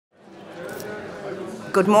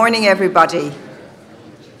Good morning, everybody,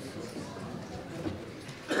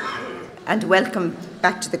 and welcome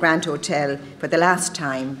back to the Grand Hotel for the last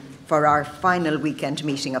time for our final weekend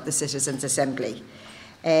meeting of the Citizens' Assembly.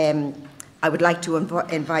 I would like to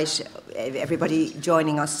invite everybody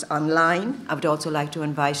joining us online. I would also like to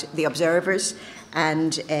invite the observers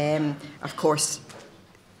and, of course,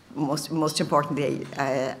 most importantly,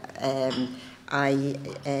 I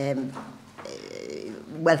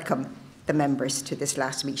welcome the members to this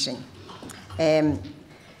last meeting.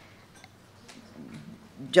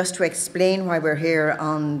 Just to explain why we're here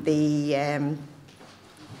on the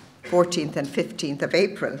 14th and 15th of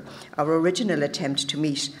April, our original attempt to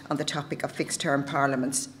meet on the topic of fixed-term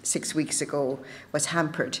parliaments 6 weeks ago was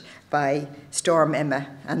hampered by Storm Emma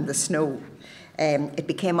and the snow. It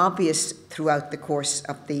became obvious throughout the course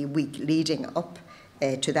of the week leading up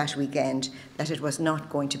to that weekend that it was not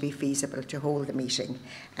going to be feasible to hold the meeting,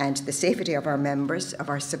 and the safety of our members, of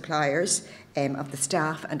our suppliers, of the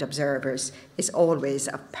staff and observers is always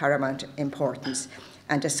of paramount importance,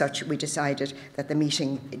 and as such we decided that the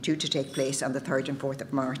meeting due to take place on the 3rd and 4th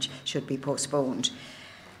of March should be postponed.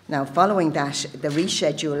 Now, following that, the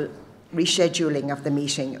rescheduling of the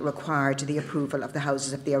meeting required the approval of the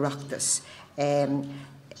Houses of the Oireachtas,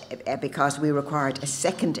 because we required a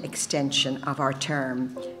second extension of our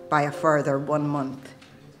term by a further 1 month.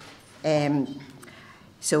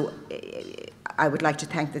 So I would like to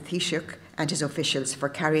thank the Taoiseach and his officials for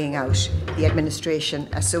carrying out the administration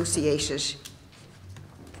associated.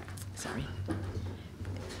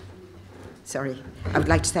 I would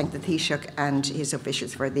like to thank the Taoiseach and his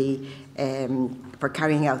officials for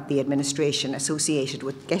carrying out the administration associated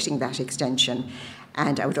with getting that extension.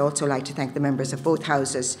 And I would also like to thank the members of both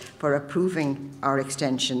houses for approving our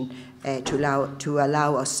extension to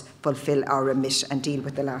allow us fulfil our remit and deal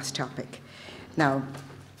with the last topic. Now,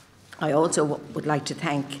 I also would like to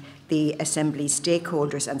thank the Assembly's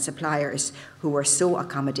stakeholders and suppliers who were so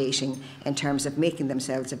accommodating in terms of making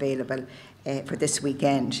themselves available for this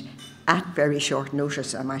weekend at very short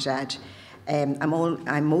notice, I might add.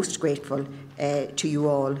 I'm most grateful to you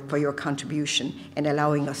all for your contribution in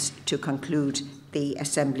allowing us to conclude the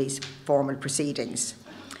Assembly's formal proceedings.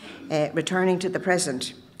 Returning to the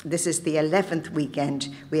present, this is the 11th weekend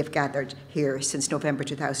we have gathered here since November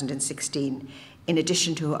 2016, in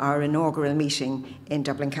addition to our inaugural meeting in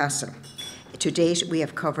Dublin Castle. To date, we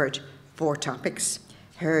have covered 4 topics,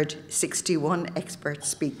 heard 61 expert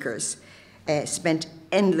speakers, spent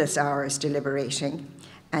endless hours deliberating,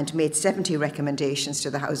 and made 70 recommendations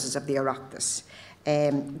to the Houses of the Oireachtas.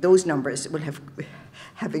 Those numbers will have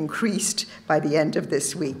increased by the end of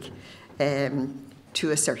this week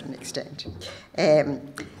to a certain extent.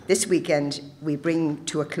 This weekend, we bring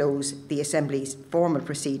to a close the Assembly's formal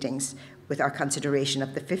proceedings with our consideration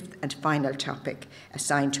of the 5th and final topic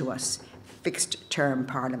assigned to us, fixed-term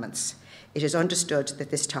parliaments. It is understood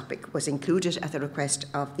that this topic was included at the request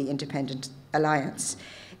of the Independent Alliance.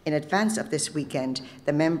 In advance of this weekend,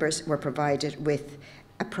 the members were provided with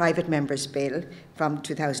a private member's bill from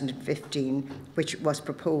 2015, which was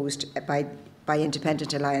proposed by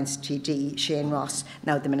Independent Alliance TD Shane Ross,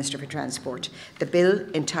 now the Minister for Transport. The bill,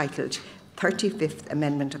 entitled 35th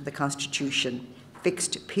Amendment of the Constitution,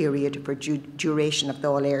 Fixed Period for Duration of the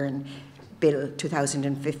All-Ireland Bill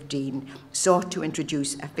 2015, sought to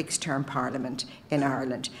introduce a fixed-term parliament in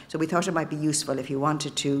Ireland. So we thought it might be useful if you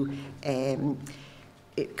wanted to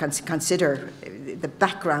consider the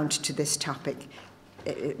background to this topic,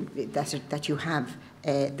 that you have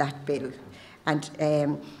that bill. And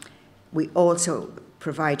we also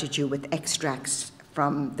provided you with extracts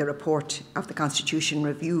from the report of the Constitution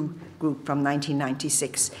Review Group from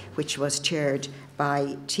 1996, which was chaired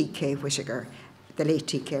by T.K. Whittaker, the late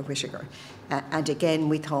T.K. Whittaker. And again,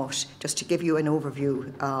 we thought, just to give you an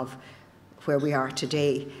overview of where we are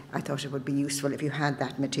today, I thought it would be useful if you had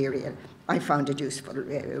that material. I found it useful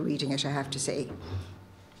reading it, I have to say.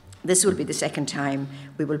 This will be the second time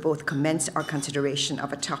we will both commence our consideration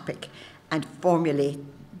of a topic and formulate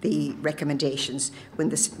the recommendations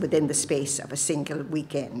within the space of a single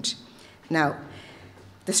weekend. Now,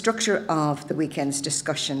 the structure of the weekend's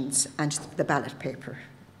discussions and the ballot paper,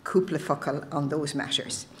 cúpla focal on those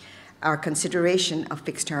matters. Our consideration of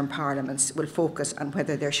fixed-term parliaments will focus on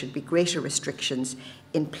whether there should be greater restrictions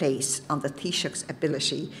in place on the Taoiseach's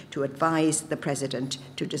ability to advise the President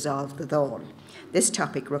to dissolve the Dáil. This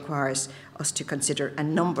topic requires us to consider a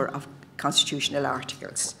number of constitutional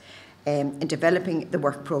articles. In developing the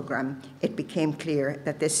work programme, it became clear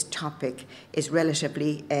that this topic is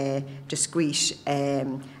relatively discrete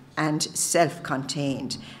and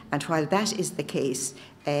self-contained. And while that is the case,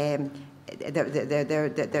 there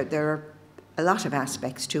are a lot of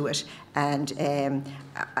aspects to it, and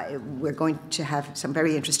we're going to have some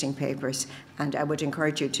very interesting papers, and I would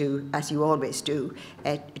encourage you to, as you always do,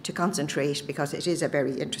 to concentrate, because it is a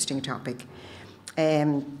very interesting topic.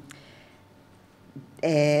 We're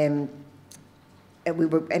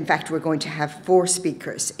going to have 4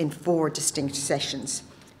 speakers in 4 distinct sessions.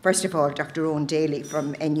 First of all, Dr. Owen Daly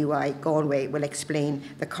from NUI Galway will explain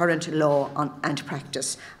the current law and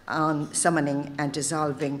practice on summoning and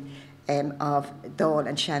dissolving of Dáil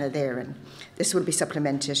and Seanad Éireann. This will be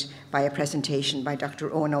supplemented by a presentation by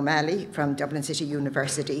Dr. Owen O'Malley from Dublin City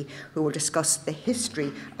University, who will discuss the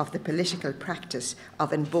history of the political practice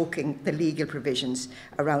of invoking the legal provisions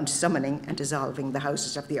around summoning and dissolving the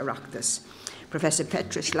Houses of the Oireachtas. Professor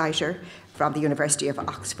Petra Schleiter from the University of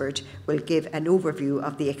Oxford will give an overview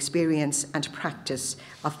of the experience and practice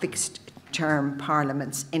of fixed-term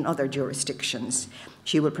parliaments in other jurisdictions.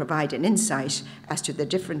 She will provide an insight as to the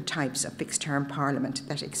different types of fixed-term parliament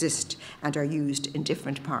that exist and are used in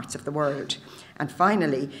different parts of the world. And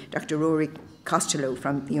finally, Dr. Rory Costello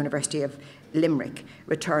from the University of Limerick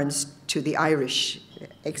returns to the Irish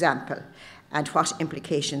example and what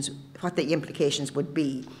the implications would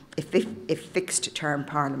be if fixed-term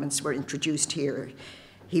parliaments were introduced here.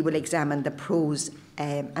 He will examine the pros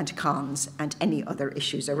and cons and any other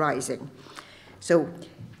issues arising. So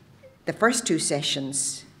the first 2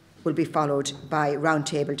 sessions will be followed by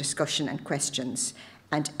roundtable discussion and questions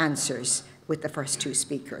and answers with the first 2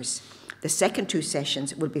 speakers. The second 2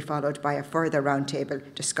 sessions will be followed by a further roundtable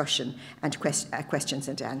discussion and questions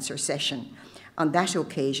and answer session. On that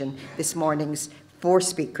occasion, this morning's 4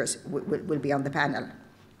 speakers will be on the panel.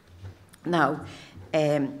 Now,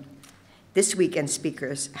 this weekend's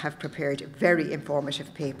speakers have prepared very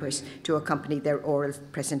informative papers to accompany their oral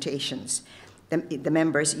presentations. The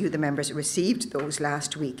members received those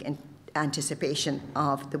last week in anticipation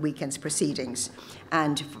of the weekend's proceedings.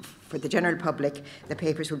 And for the general public, the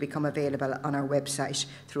papers will become available on our website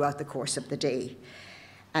throughout the course of the day.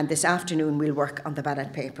 And this afternoon, we'll work on the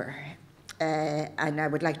ballot paper. And I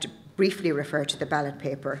would like to briefly refer to the ballot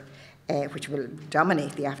paper, which will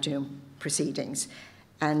dominate the afternoon proceedings.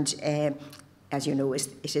 And as you know, it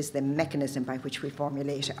is the mechanism by which we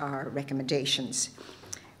formulate our recommendations.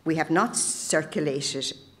 We have not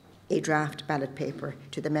circulated a draft ballot paper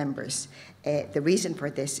to the members. The reason for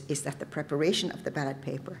this is that the preparation of the ballot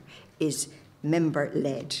paper is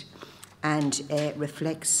member-led and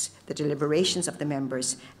reflects the deliberations of the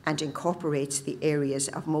members and incorporates the areas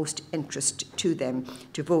of most interest to them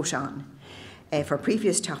to vote on. For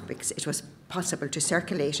previous topics, it was possible to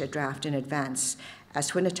circulate a draft in advance,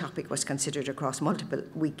 as when a topic was considered across multiple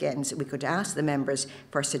weekends, we could ask the members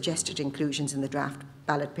for suggested inclusions in the draft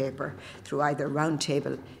ballot paper through either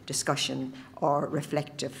roundtable discussion or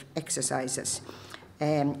reflective exercises.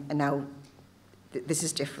 Now, this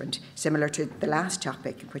is different. Similar to the last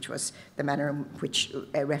topic, which was the manner in which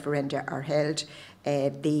referenda are held,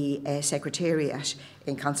 the Secretariat,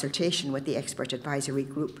 in consultation with the Expert Advisory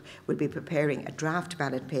Group, will be preparing a draft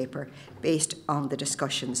ballot paper based on the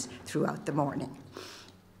discussions throughout the morning.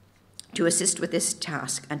 To assist with this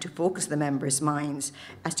task and to focus the members' minds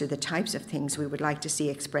as to the types of things we would like to see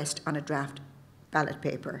expressed on a draft ballot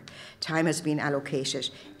paper, time has been allocated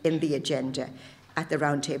in the agenda at the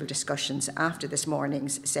roundtable discussions after this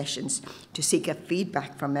morning's sessions to seek a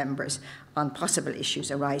feedback from members on possible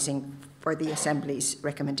issues arising for the Assembly's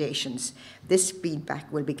recommendations. This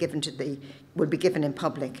feedback will be given in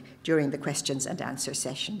public during the questions and answer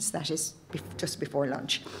sessions, that is just before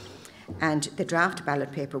lunch. And the draft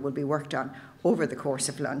ballot paper will be worked on over the course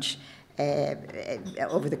of lunch,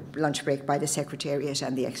 over the lunch break by the Secretariat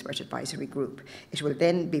and the Expert Advisory Group. It will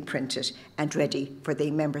then be printed and ready for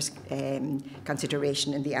the members'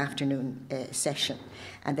 consideration in the afternoon session.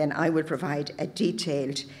 And then I will provide a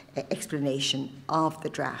detailed explanation of the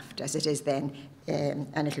draft as it is then,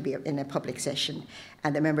 and it'll be in a public session.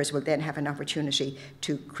 And the members will then have an opportunity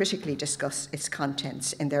to critically discuss its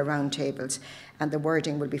contents in their roundtables, and the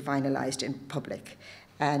wording will be finalised in public.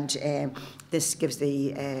 And this gives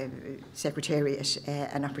the Secretariat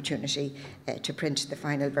an opportunity to print the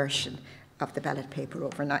final version of the ballot paper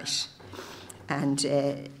overnight. And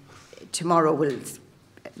tomorrow will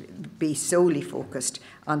be solely focused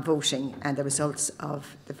on voting, and the results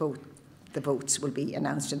of the votes will be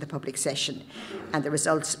announced in the public session, and the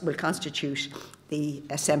results will constitute the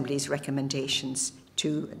Assembly's recommendations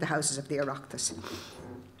to the Houses of the Oireachtas.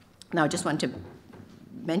 Now, I just want to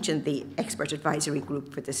mention the Expert Advisory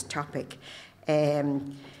Group for this topic.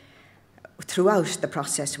 Throughout the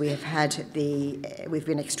process, we've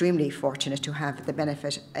been extremely fortunate to have the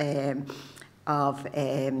benefit of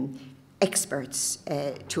experts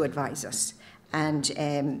to advise us.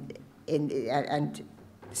 And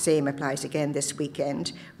same applies again this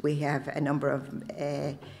weekend. We have a number of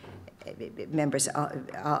members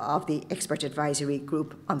of the expert advisory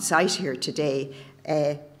group on site here today,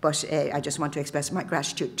 but I just want to express my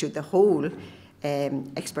gratitude to the whole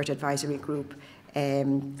expert advisory group.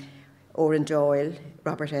 Oren Doyle,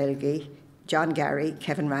 Robert Elgie, John Gary,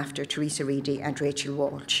 Kevin Rafter, Teresa Reedy and Rachel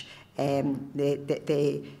Walsh.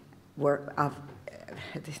 They were of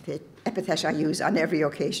the epithet I use on every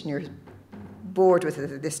occasion you're bored with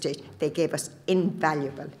it at this stage. They gave us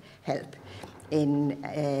invaluable help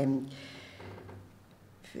in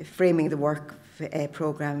framing the work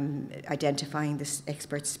programme, identifying the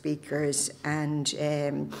expert speakers and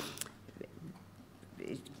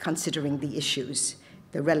considering the issues,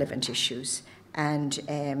 the relevant issues. And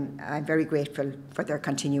I'm very grateful for their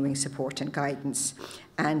continuing support and guidance.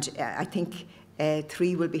 And I think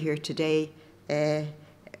three will be here today,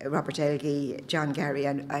 Robert Elgie, John Gary,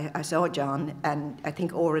 and I saw John, and I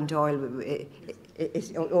think Oren Doyle,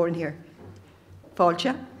 is Oren here?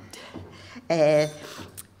 Fáilte? And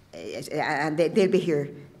they'll be here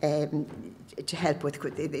to help with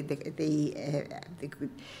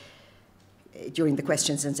during the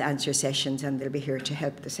questions and answer sessions, and they'll be here to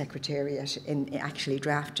help the Secretariat in actually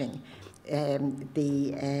drafting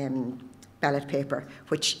the ballot paper,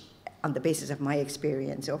 which, on the basis of my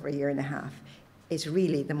experience over a year and a half, is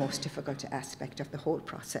really the most difficult aspect of the whole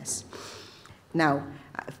process. Now,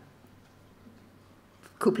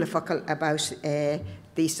 cúpla focal about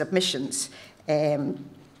the submissions.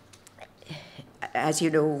 As you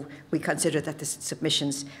know, we consider that the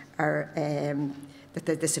submissions are that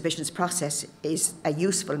the submissions process is a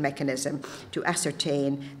useful mechanism to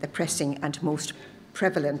ascertain the pressing and most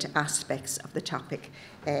prevalent aspects of the topic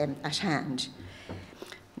at hand.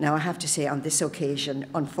 Now, I have to say, on this occasion,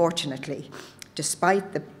 unfortunately,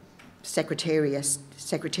 despite the Secretariat's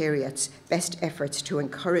best efforts to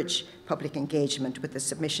encourage public engagement with the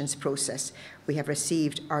submissions process, we have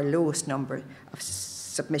received our lowest number of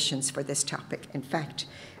submissions for this topic. In fact,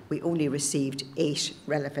 we only received 8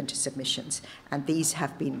 relevant submissions, and these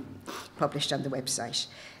have been published on the website.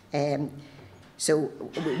 So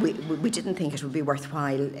we didn't think it would be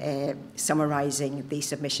worthwhile summarising these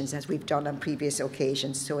submissions as we've done on previous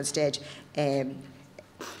occasions. So instead,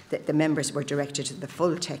 the members were directed to the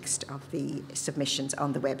full text of the submissions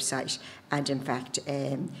on the website, and in fact,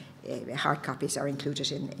 hard copies are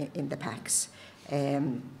included in the packs.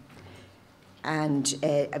 And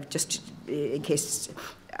just in case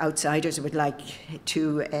outsiders would like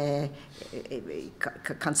to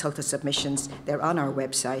consult the submissions, they're on our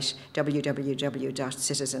website,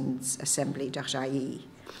 www.citizensassembly.ie.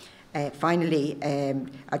 Finally,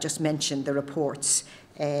 I'll just mention the reports.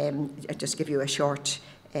 I'll just give you a short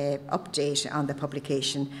update on the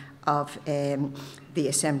publication of the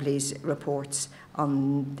Assembly's reports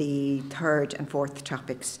on the 3rd and 4th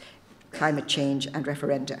topics, climate change and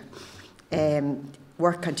referenda.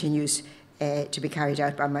 Work continues to be carried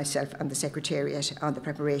out by myself and the Secretariat on the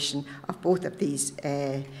preparation of both of these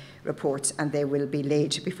reports, and they will be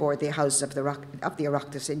laid before the House of the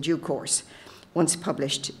Oireachtas in due course. Once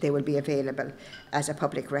published, they will be available as a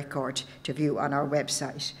public record to view on our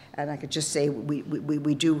website. And I could just say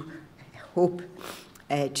we do hope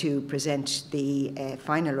to present the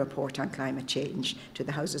final report on climate change to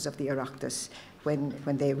the Houses of the Oireachtas when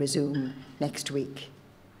they resume next week,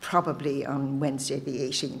 probably on Wednesday the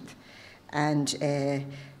 18th. And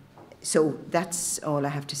so that's all I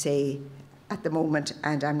have to say at the moment,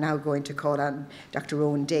 and I'm now going to call on Dr.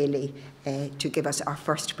 Rowan Daly to give us our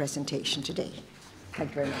first presentation today.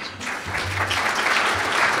 Thank you very much.